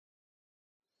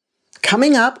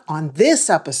Coming up on this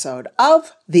episode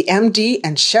of the MD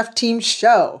and Chef Team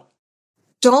Show.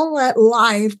 Don't let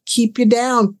life keep you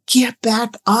down. Get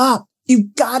back up.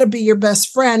 You've got to be your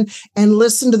best friend and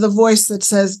listen to the voice that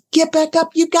says, get back up.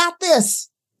 You got this.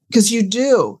 Because you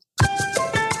do.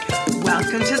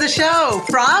 Welcome to the show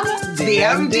from the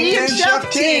MD and Chef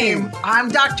Team. I'm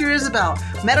Dr. Isabel,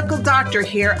 medical doctor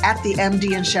here at the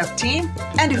MD and Chef Team.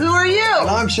 And who are you? And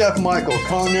I'm Chef Michael,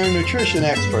 culinary nutrition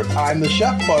expert. I'm the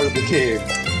chef part of the team.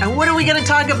 And what are we going to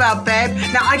talk about, babe?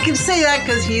 Now, I can say that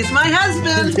because he's my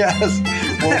husband. Yes.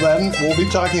 Well, then we'll be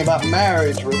talking about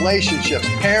marriage, relationships,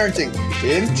 parenting,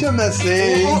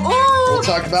 intimacy. We'll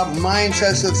talk about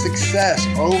mindsets of success,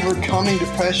 overcoming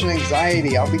depression,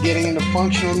 anxiety. I'll be getting into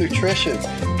functional nutrition,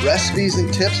 recipes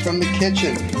and tips from the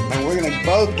kitchen. And we're going to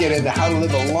both get into how to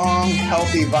live a long,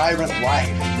 healthy, vibrant life.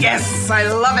 Yes,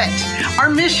 I love it.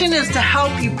 Our mission is to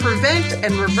help you prevent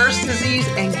and reverse disease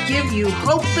and give you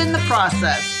hope in the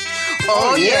process.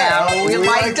 Oh yeah, we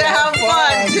like to have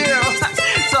fun too.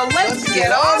 So let's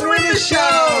get on with the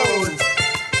show.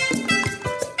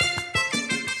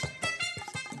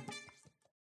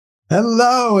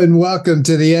 Hello and welcome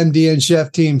to the MD and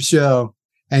Chef Team Show.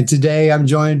 And today I'm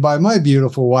joined by my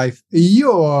beautiful wife,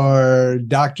 your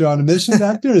doctor on a mission,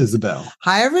 Dr. Isabel.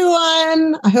 Hi,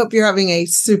 everyone. I hope you're having a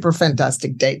super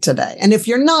fantastic day today. And if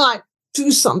you're not,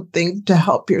 do something to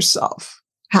help yourself.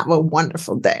 Have a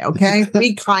wonderful day, okay?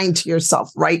 Be kind to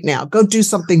yourself right now. Go do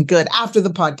something good after the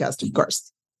podcast, of course.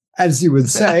 As you would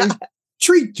say,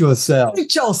 treat yourself.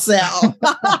 Treat yourself.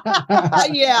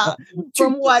 Yeah.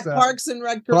 From what? Parks and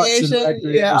Recreation?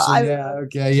 Yeah.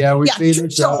 Okay. Yeah. We've seen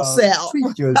treat yourself.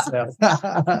 Treat yourself.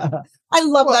 I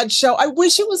love that show. I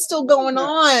wish it was still going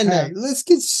on. Hey, let's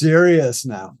get serious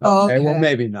now. Okay. Well,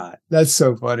 maybe not. That's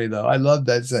so funny, though. I love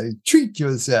that saying. Treat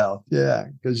yourself. Yeah.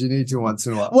 Because you need to once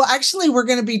in a while. Well, actually, we're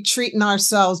going to be treating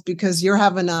ourselves because you're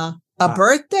having a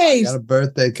birthday. I got a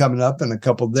birthday coming up in a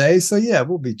couple of days. So, yeah,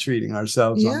 we'll be treating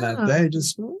ourselves on that day.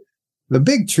 Just the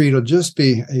big treat will just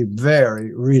be a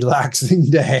very relaxing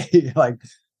day.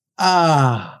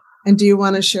 And do you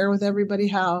want to share with everybody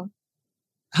how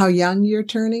young you're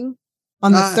turning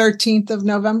on the 13th of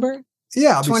November?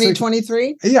 Yeah.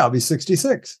 2023? Yeah, I'll be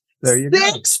 66. There you go.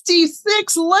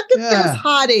 66. Look at this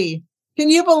hottie. Can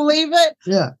you believe it?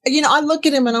 Yeah. You know, I look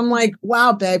at him and I'm like,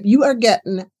 wow, babe, you are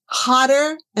getting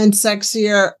hotter and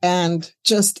sexier and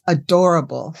just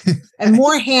adorable and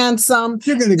more handsome.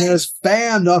 You're going to get us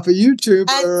banned off of YouTube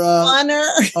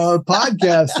or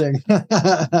podcasting.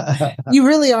 You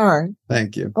really are.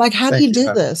 Thank you. Like, how do you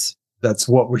do this? That's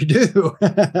what we do.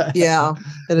 Yeah,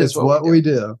 it's what we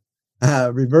do.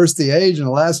 Reverse the age in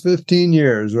the last 15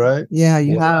 years, right? Yeah,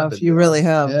 you have. You really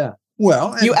have. Yeah.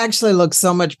 Well, you actually look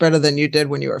so much better than you did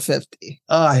when you were 50.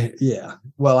 Yeah.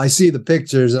 Well, I see the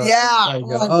pictures. I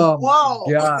go, oh,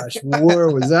 my gosh. Where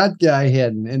was that guy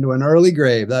heading? Into an early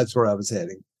grave. That's where I was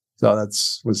heading. So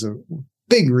was a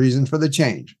big reason for the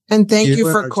change. And thank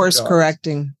you for course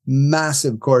correcting.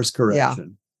 Massive course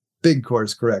correction. Yeah. Big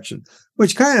course correction,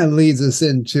 which kind of leads us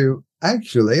into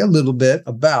actually a little bit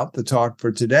about the talk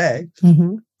for today.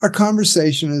 Mm-hmm. Our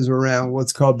conversation is around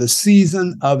what's called the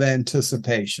season of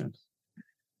anticipation.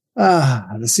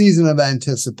 The season of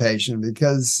anticipation,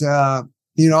 because, I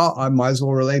might as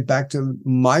well relate back to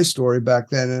my story back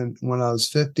then and when I was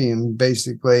 50 and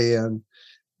basically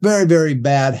very, very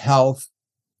bad health,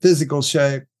 physical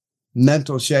shape,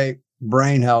 mental shape,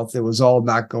 brain health. It was all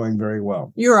not going very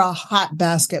well. You're a hot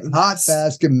basket mess. Hot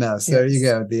basket mess. Yes. There you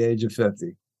go, at the age of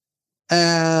 50.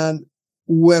 And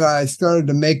when I started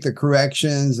to make the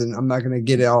corrections, and I'm not going to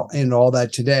get into all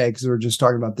that today because we're just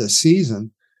talking about this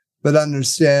season, but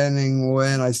understanding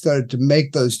when I started to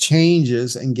make those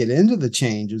changes and get into the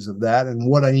changes of that and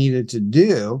what I needed to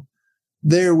do,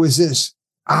 there was this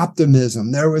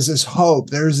optimism. There was this hope.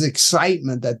 There was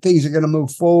excitement that things are going to move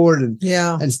forward and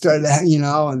start,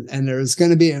 and there's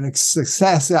going to be a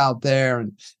success out there.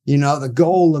 And, the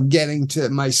goal of getting to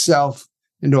myself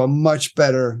into a much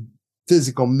better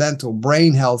physical, mental,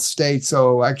 brain health state.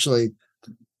 So actually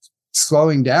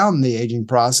slowing down the aging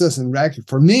process. And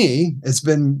for me, it's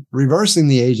been reversing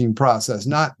the aging process,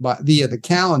 not via the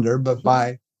calendar, but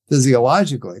by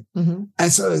physiologically. Mm-hmm.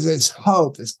 And so there's this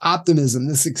hope, this optimism,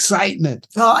 this excitement.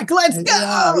 Oh, let's go.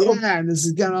 Yeah, and this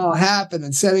is going to all happen,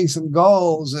 and setting some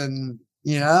goals and,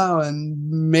 and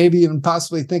maybe even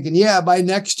possibly thinking, by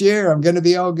next year, I'm going to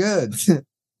be all good.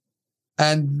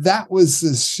 And that was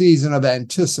the season of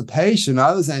anticipation.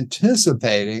 I was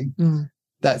anticipating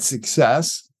that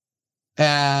success.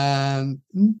 And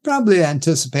probably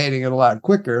anticipating it a lot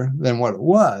quicker than what it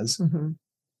was. Mm-hmm.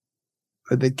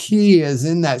 But the key is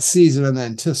in that season of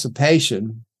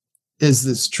anticipation is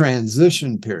this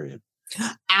transition period.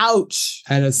 Ouch.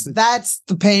 And that's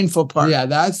the painful part. Yeah,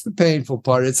 that's the painful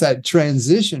part. It's that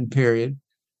transition period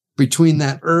between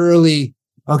that early,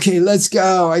 okay, let's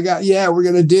go. We're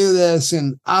going to do this,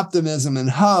 and optimism and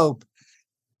hope.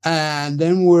 And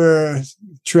then we're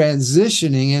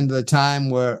transitioning into the time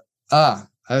where,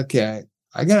 okay,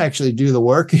 I got to actually do the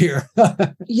work here.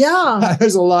 Yeah.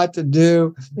 There's a lot to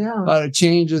do. Yeah. A lot of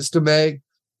changes to make.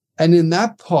 And in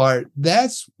that part,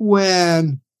 that's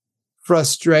when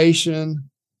frustration,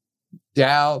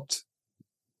 doubt,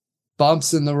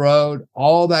 bumps in the road,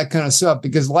 all that kind of stuff,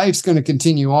 because life's going to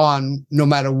continue on no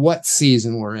matter what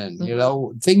season we're in. Mm-hmm. You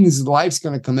know, life's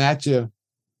going to come at you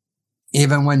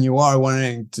even when you are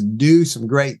wanting to do some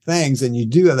great things, and you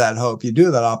do have that hope, you do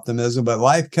have that optimism, but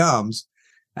life comes.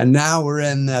 And now we're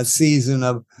in that season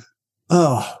of,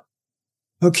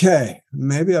 okay,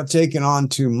 maybe I've taken on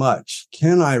too much.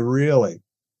 Can I really?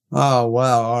 Oh,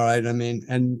 wow. All right. I mean,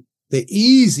 and the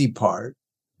easy part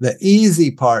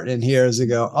in here is to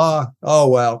go,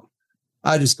 well,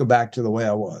 I just go back to the way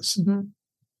I was. Mm-hmm.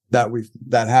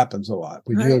 That happens a lot.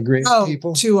 Would you agree with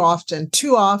people? Too often.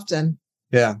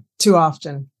 Yeah. Too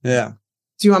often. Yeah.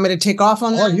 Do you want me to take off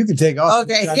on that? Oh, you can take off.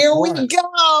 Okay, here we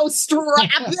go.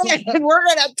 Strap in. We're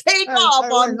going to take off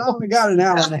on. We got an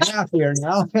hour and a half here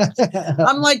now.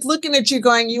 I'm like looking at you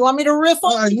going, you want me to riff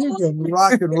on you can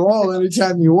rock and roll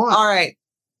anytime you want. All right.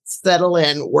 Settle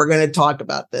in. We're going to talk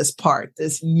about this part,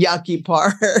 this yucky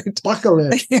part. Buckle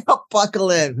in.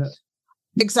 Buckle in.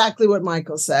 Exactly what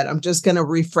Michael said. I'm just going to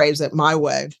rephrase it my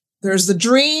way. There's the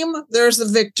dream. There's the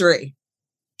victory.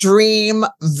 Dream,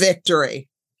 victory.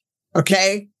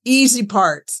 Okay. Easy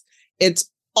parts.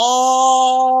 It's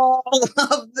all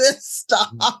of this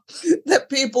stuff that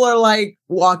people are like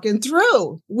walking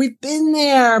through. We've been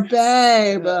there,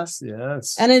 babe.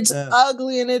 Yes. And it's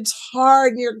ugly and it's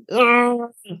hard and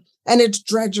and it's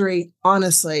drudgery.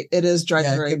 Honestly, it is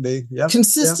drudgery. Yeah, it can be. Yep.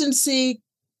 Consistency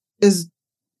is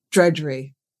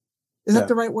drudgery. Is that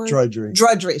the right word? Drudgery.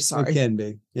 Drudgery, sorry. It can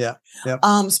be. Yeah. Yep.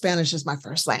 Spanish is my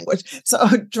first language. So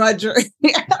drudgery.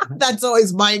 That's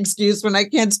always my excuse when I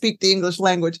can't speak the English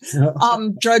language.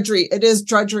 Drudgery. It is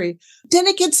drudgery. Then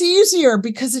it gets easier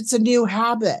because it's a new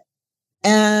habit.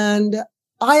 And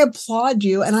I applaud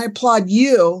you, and I applaud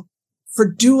you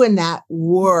for doing that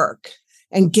work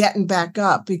and getting back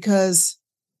up, because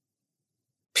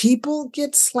people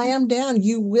get slammed down.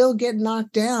 You will get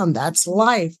knocked down. That's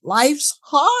life. Life's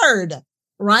hard,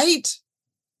 right?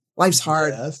 Life's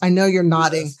hard. Yes. I know you're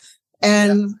nodding. Yes.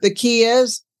 And the key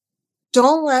is,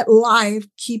 don't let life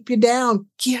keep you down.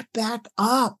 Get back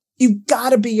up. You've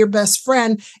got to be your best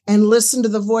friend and listen to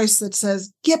the voice that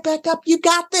says, get back up. You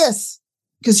got this.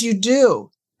 Because you do.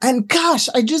 And gosh,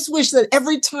 I just wish that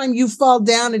every time you fall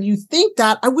down and you think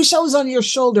that, I wish I was on your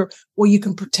shoulder. Well, you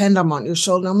can pretend I'm on your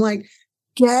shoulder. I'm like,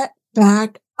 get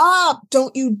back up.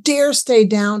 Don't you dare stay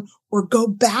down or go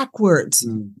backwards.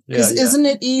 Because isn't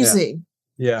it easy?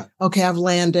 Yeah. Okay, I've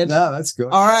landed. No, that's good.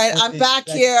 All right, I'm back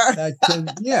here.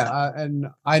 And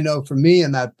I know for me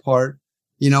in that part,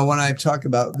 when I talk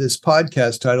about this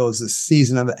podcast title is the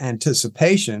season of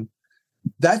anticipation,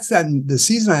 the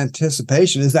season of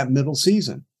anticipation is that middle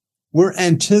season. We're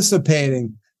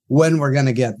anticipating when we're going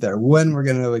to get there, when we're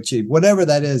going to achieve, whatever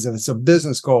that is. If it's a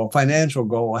business goal, a financial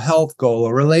goal, a health goal,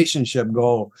 a relationship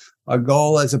goal, a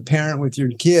goal as a parent with your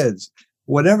kids,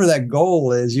 whatever that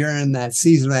goal is, you're in that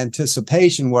season of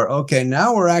anticipation where, okay,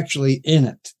 now we're actually in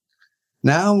it.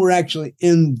 Now we're actually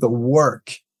in the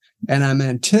work, and I'm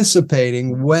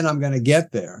anticipating when I'm going to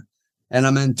get there. And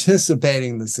I'm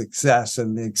anticipating the success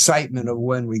and the excitement of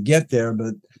when we get there.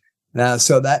 But now,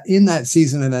 so that in that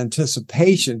season of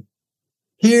anticipation,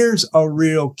 here's a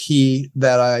real key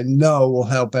that I know will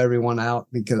help everyone out,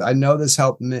 because I know this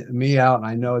helped me out, and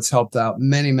I know it's helped out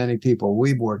many, many people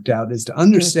we've worked out, is to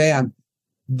understand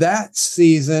that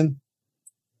season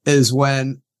is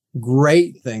when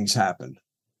great things happen.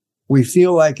 We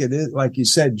feel like it is, like you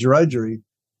said, drudgery,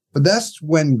 but that's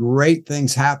when great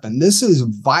things happen. This is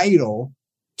vital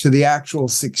to the actual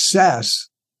success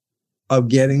of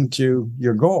getting to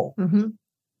your goal. Mm-hmm.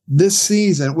 This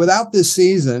season, without this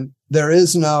season, there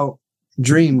is no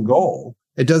dream goal.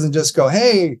 It doesn't just go,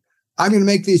 hey, I'm going to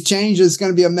make these changes. It's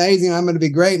going to be amazing. I'm going to be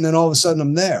great. And then all of a sudden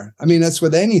I'm there. I mean, that's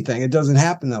with anything. It doesn't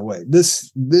happen that way.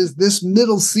 This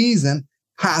middle season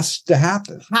has to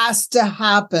happen. Has to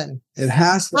happen. It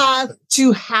has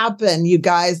to happen, you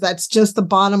guys. That's just the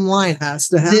bottom line. It has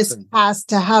to happen. This has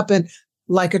to happen.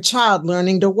 Like a child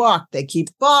learning to walk. They keep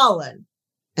falling.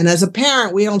 And as a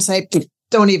parent, we don't say,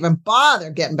 don't even bother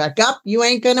getting back up. You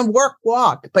ain't going to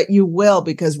walk, but you will,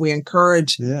 because we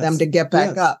encourage them to get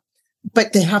back up.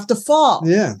 but they have to fall.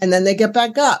 Yeah. And then they get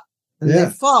back up and Yeah.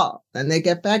 they fall and they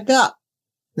get back up.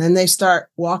 Then they start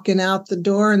walking out the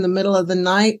door in the middle of the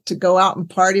night to go out and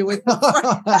party with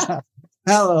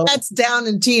Hello. That's down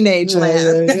in teenage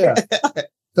land. Yeah.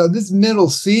 So this middle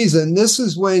season, this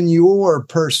is when your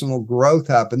personal growth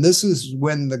happens. This is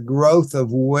when the growth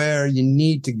of where you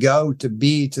need to go to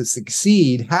be to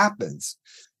succeed happens.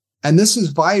 And this is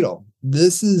vital.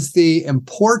 This is the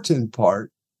important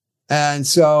part. And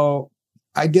so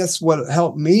I guess what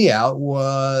helped me out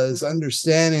was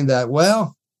understanding that,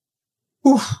 well,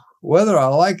 whether I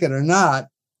like it or not,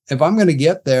 if I'm going to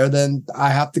get there, then I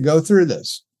have to go through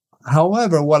this.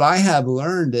 However, what I have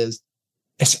learned is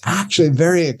it's actually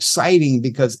very exciting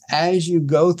because as you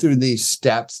go through these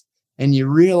steps and you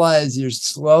realize you're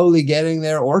slowly getting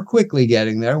there or quickly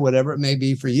getting there, whatever it may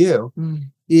be for you,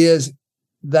 is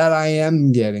that I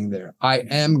am getting there. I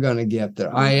am going to get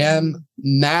there. I am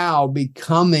now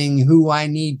becoming who I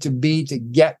need to be to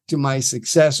get to my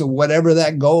success or whatever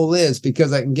that goal is,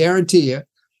 because I can guarantee you,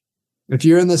 if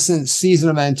you're in the season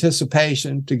of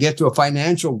anticipation to get to a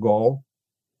financial goal,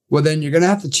 well, then you're going to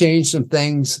have to change some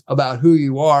things about who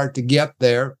you are to get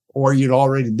there, or you'd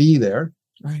already be there.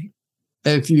 Right.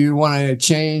 If you want to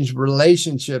change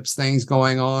relationships, things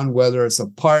going on, whether it's a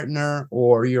partner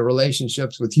or your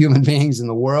relationships with human beings in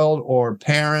the world or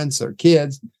parents or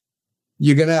kids,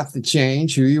 you're going to have to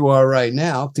change who you are right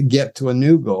now to get to a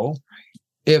new goal.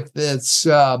 If it's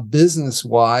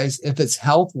business-wise, if it's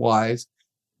health-wise,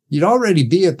 you'd already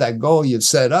be at that goal you've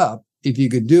set up if you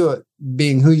could do it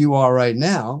being who you are right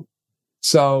now.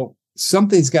 So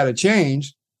something's got to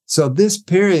change. So this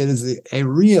period is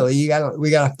we got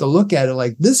to have to look at it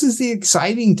like this is the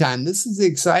exciting time. This is the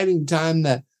exciting time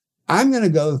that I'm going to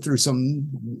go through some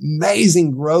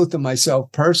amazing growth in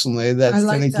myself personally that's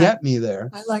going to get me there.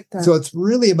 I like that. So it's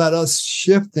really about us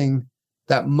shifting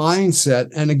that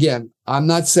mindset. And again, I'm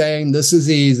not saying this is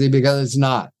easy because it's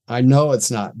not. I know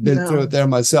it's not. Been through it there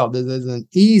myself. This isn't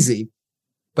easy.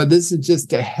 But this is just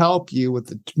to help you with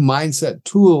the mindset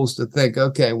tools to think,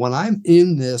 okay, when I'm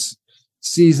in this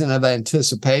season of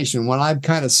anticipation, when I've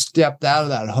kind of stepped out of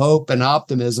that hope and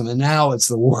optimism, and now it's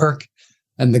the work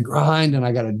and the grind, and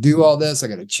I got to do all this. I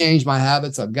got to change my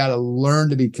habits. I've got to learn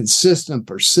to be consistent,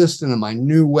 persistent in my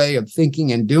new way of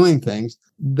thinking and doing things,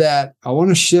 that I want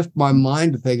to shift my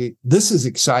mind to thinking, this is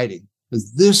exciting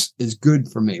because this is good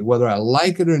for me. Whether I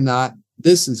like it or not,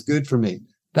 this is good for me.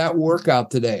 That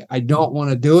workout today, I don't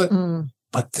want to do it,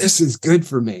 but this is good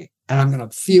for me and I'm going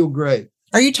to feel great.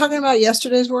 Are you talking about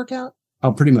yesterday's workout?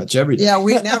 Oh, pretty much every day. Yeah,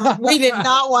 we did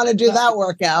not want to do that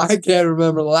workout. I can't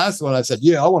remember the last one. I said,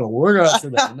 yeah, I want to work out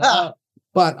today. No.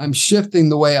 But I'm shifting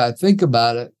the way I think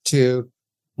about it to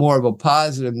more of a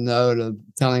positive note of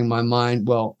telling my mind,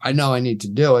 well, I know I need to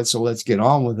do it. So let's get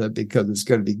on with it because it's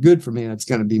going to be good for me. And it's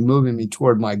going to be moving me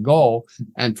toward my goal.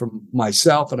 And for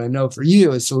myself, and I know for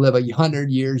you, is to live 100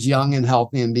 years young and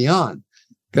healthy and beyond,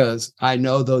 because I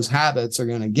know those habits are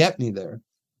going to get me there.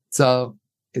 So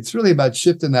it's really about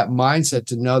shifting that mindset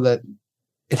to know that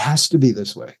it has to be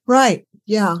this way. Right.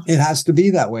 Yeah. It has to be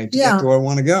that way to get to where I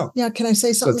want to go. Yeah. Can I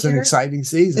say something? So it's an exciting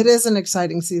season. It is an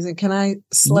exciting season. Can I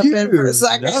slip in for a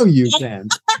second? No, you can.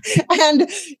 And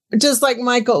just like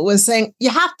Michael was saying, you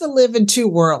have to live in two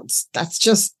worlds. That's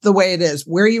just the way it is.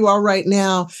 Where you are right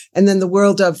now, and then the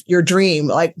world of your dream.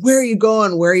 Like, where are you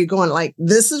going? Where are you going? Like,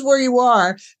 this is where you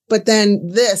are, but then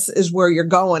this is where you're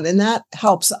going. And that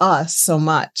helps us so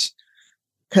much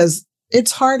because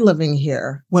it's hard living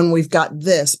here when we've got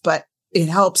this, but it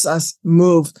helps us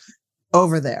move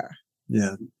over there.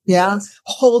 Yeah. Yeah.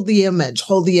 Hold the image.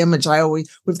 Hold the image.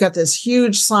 We've got this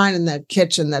huge sign in the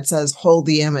kitchen that says hold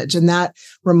the image. And that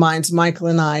reminds Michael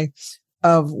and I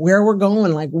of where we're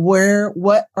going. Like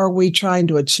what are we trying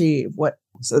to achieve?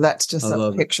 So that's just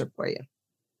a picture for you.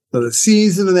 So the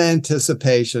season of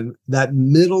anticipation, that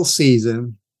middle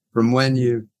season from when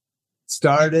you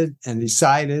started and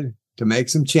decided to make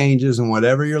some changes in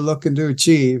whatever you're looking to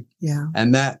achieve. Yeah.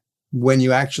 And that when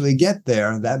you actually get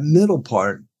there, that middle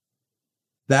part,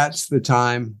 that's the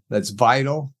time that's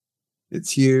vital.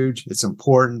 It's huge. It's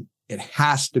important. It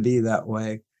has to be that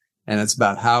way. And it's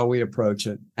about how we approach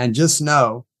it. And just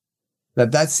know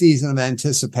that season of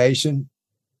anticipation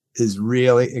is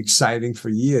really exciting for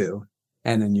you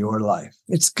and in your life.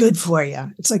 It's good for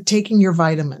you. It's like taking your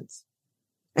vitamins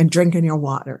and drinking your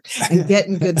water and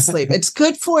getting good sleep. It's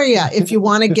good for you if you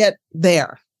want to get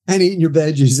there. And eating your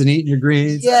veggies and eating your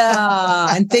greens.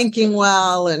 Yeah. And thinking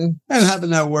well and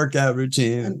having that workout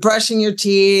routine. And brushing your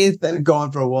teeth. And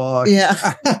going for a walk.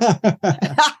 Yeah.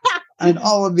 And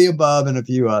all of the above and a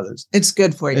few others. It's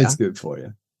good for you. It's good for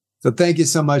you. So thank you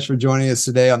so much for joining us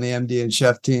today on the MD and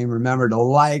Chef team. Remember to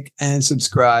like and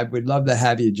subscribe. We'd love to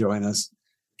have you join us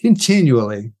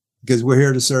continually because we're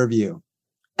here to serve you.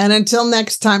 And until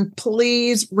next time,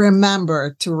 please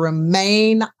remember to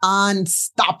remain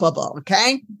unstoppable.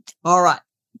 Okay? All right.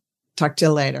 Talk to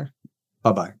you later.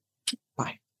 Bye-bye.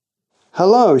 Bye.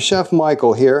 Hello, Chef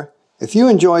Michael here. If you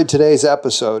enjoyed today's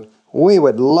episode, we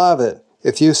would love it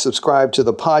if you subscribed to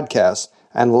the podcast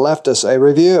and left us a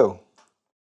review.